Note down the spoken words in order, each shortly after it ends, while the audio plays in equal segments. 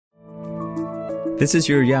This is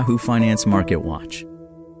your Yahoo Finance Market Watch.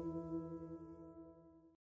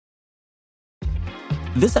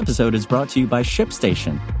 This episode is brought to you by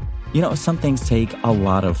ShipStation. You know, some things take a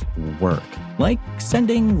lot of work, like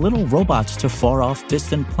sending little robots to far-off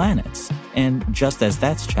distant planets. And just as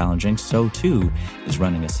that's challenging, so too is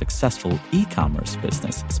running a successful e-commerce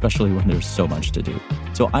business, especially when there's so much to do.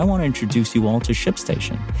 So I want to introduce you all to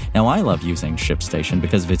ShipStation. Now, I love using ShipStation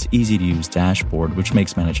because of its easy-to-use dashboard, which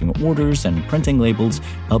makes managing orders and printing labels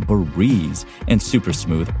a breeze and super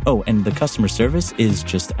smooth. Oh, and the customer service is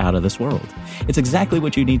just out of this world. It's exactly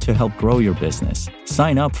what you need to help grow your business.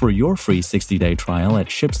 Sign up for your free 60-day trial at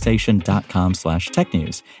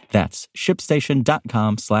shipstation.com/technews. That's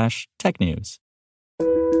shipstation.com/technews.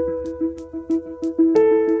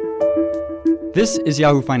 This is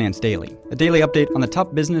Yahoo Finance Daily, a daily update on the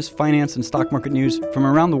top business, finance, and stock market news from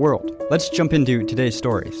around the world. Let's jump into today's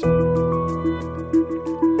stories.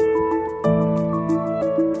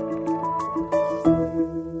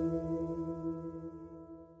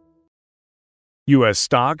 U.S.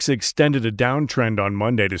 stocks extended a downtrend on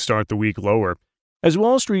Monday to start the week lower, as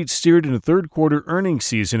Wall Street steered into third-quarter earnings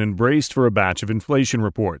season and braced for a batch of inflation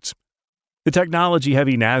reports. The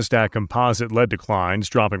technology-heavy Nasdaq Composite led declines,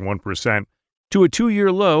 dropping 1%, to a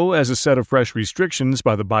two-year low as a set of fresh restrictions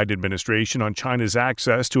by the Biden administration on China's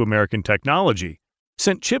access to American technology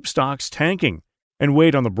sent chip stocks tanking and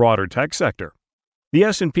weighed on the broader tech sector. The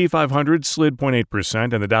S&P 500 slid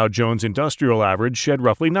 0.8%, and the Dow Jones Industrial Average shed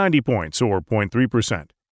roughly 90 points, or 0.3%.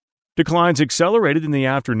 Declines accelerated in the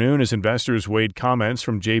afternoon as investors weighed comments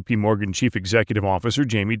from J.P. Morgan Chief Executive Officer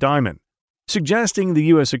Jamie Dimon, suggesting the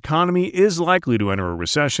U.S. economy is likely to enter a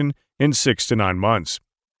recession in 6 to 9 months.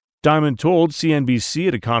 Dimon told CNBC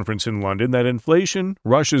at a conference in London that inflation,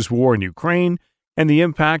 Russia's war in Ukraine, and the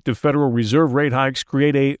impact of Federal Reserve rate hikes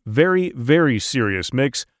create a very, very serious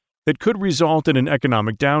mix that could result in an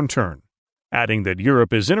economic downturn, adding that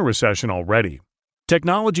Europe is in a recession already.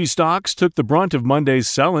 Technology stocks took the brunt of Monday's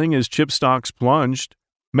selling as chip stocks plunged.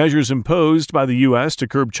 Measures imposed by the U.S. to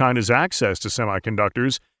curb China's access to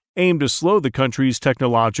semiconductors aim to slow the country's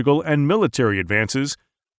technological and military advances,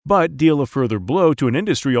 but deal a further blow to an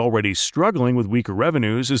industry already struggling with weaker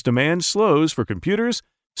revenues as demand slows for computers,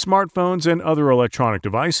 smartphones, and other electronic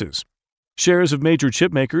devices. Shares of major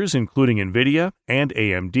chip makers, including NVIDIA and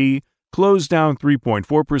AMD, closed down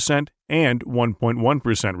 3.4% and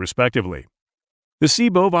 1.1% respectively. The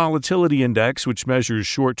CBOE Volatility Index, which measures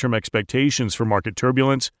short-term expectations for market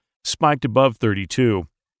turbulence, spiked above 32.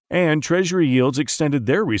 And Treasury yields extended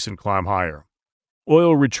their recent climb higher.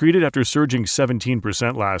 Oil retreated after surging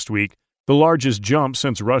 17% last week, the largest jump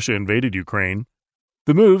since Russia invaded Ukraine.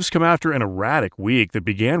 The moves come after an erratic week that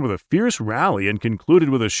began with a fierce rally and concluded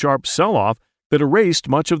with a sharp sell-off that erased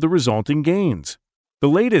much of the resulting gains. The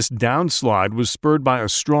latest downslide was spurred by a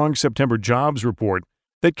strong September jobs report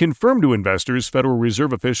that confirmed to investors Federal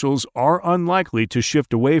Reserve officials are unlikely to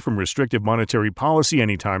shift away from restrictive monetary policy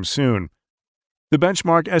anytime soon. The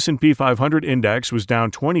benchmark S&P 500 index was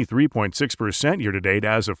down 23.6% year-to-date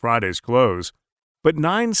as of Friday's close, but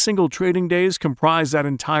 9 single trading days comprised that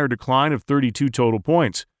entire decline of 32 total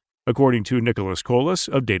points, according to Nicholas Colas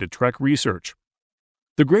of DataTrek Research.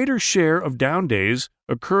 The greater share of down days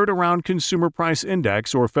occurred around consumer price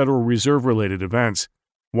index or Federal Reserve-related events.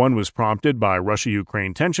 One was prompted by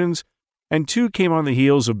Russia-Ukraine tensions, and 2 came on the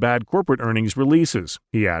heels of bad corporate earnings releases,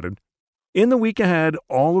 he added. In the week ahead,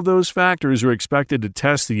 all of those factors are expected to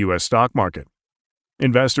test the U.S. stock market.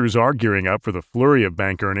 Investors are gearing up for the flurry of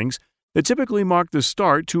bank earnings that typically mark the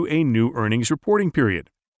start to a new earnings reporting period,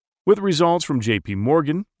 with results from J.P.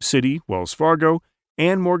 Morgan, Citi, Wells Fargo,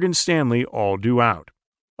 and Morgan Stanley all due out.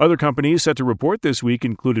 Other companies set to report this week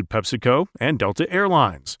included PepsiCo and Delta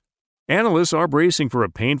Airlines. Analysts are bracing for a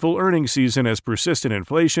painful earnings season as persistent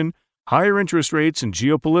inflation, higher interest rates, and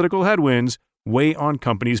geopolitical headwinds weigh on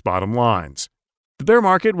companies' bottom lines. The bear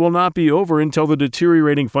market will not be over until the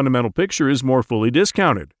deteriorating fundamental picture is more fully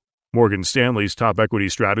discounted, Morgan Stanley's top equity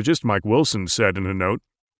strategist Mike Wilson said in a note.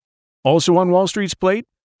 Also on Wall Street's plate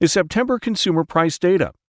is September consumer price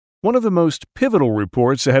data, one of the most pivotal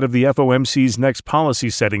reports ahead of the FOMC's next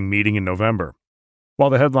policy-setting meeting in November.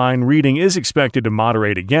 While the headline reading is expected to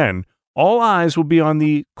moderate again, all eyes will be on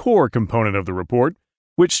the core component of the report,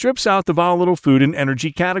 which strips out the volatile food and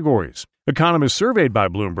energy categories. Economists surveyed by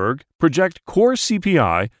Bloomberg project core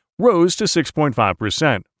CPI rose to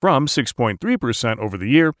 6.5% from 6.3% over the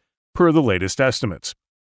year, per the latest estimates.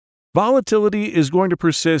 Volatility is going to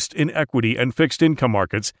persist in equity and fixed income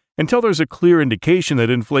markets until there's a clear indication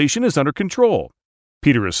that inflation is under control.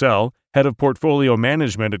 Peter Assel, head of portfolio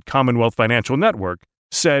management at Commonwealth Financial Network,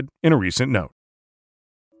 said in a recent note.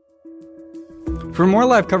 For more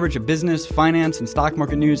live coverage of business, finance, and stock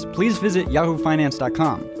market news, please visit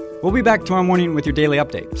yahoofinance.com. We'll be back tomorrow morning with your daily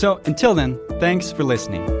update. So until then, thanks for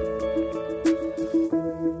listening.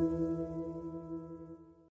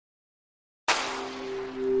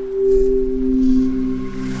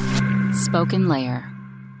 Spoken Layer.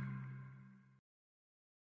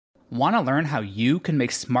 Want to learn how you can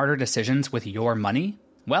make smarter decisions with your money?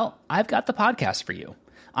 Well, I've got the podcast for you.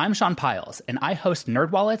 I'm Sean Piles, and I host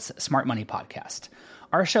NerdWallet's Smart Money Podcast.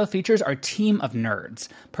 Our show features our team of nerds,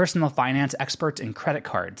 personal finance experts in credit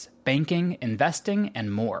cards, banking, investing,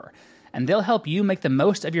 and more. And they'll help you make the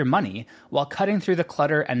most of your money while cutting through the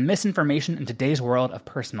clutter and misinformation in today's world of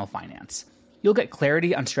personal finance. You'll get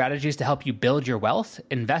clarity on strategies to help you build your wealth,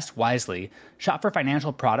 invest wisely, shop for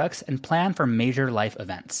financial products, and plan for major life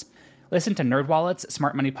events. Listen to NerdWallet's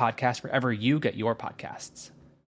Smart Money Podcast wherever you get your podcasts.